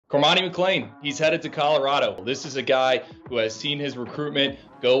Cormani McClain, he's headed to Colorado. This is a guy who has seen his recruitment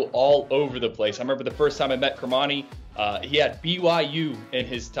go all over the place. I remember the first time I met Cormani, he had BYU in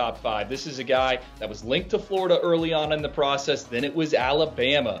his top 5. This is a guy that was linked to Florida early on in the process. Then it was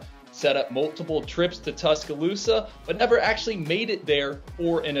Alabama. Set up multiple trips to Tuscaloosa, but never actually made it there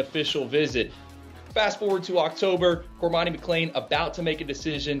for an official visit. Fast forward to October, Cormani McClain about to make a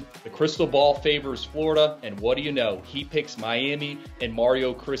decision. The crystal ball favors Florida, and what do you know? He picks Miami and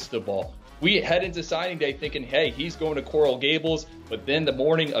Mario Cristobal. We head into signing day thinking, hey, he's going to Coral Gables, but then the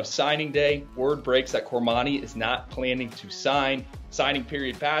morning of signing day, word breaks that Cormani is not planning to sign. Signing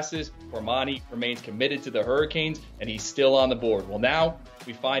period passes, Cormani remains committed to the Hurricanes, and he's still on the board. Well, now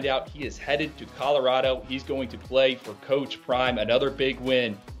we find out he is headed to Colorado. He's going to play for Coach Prime, another big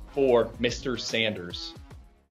win for Mr. Sanders.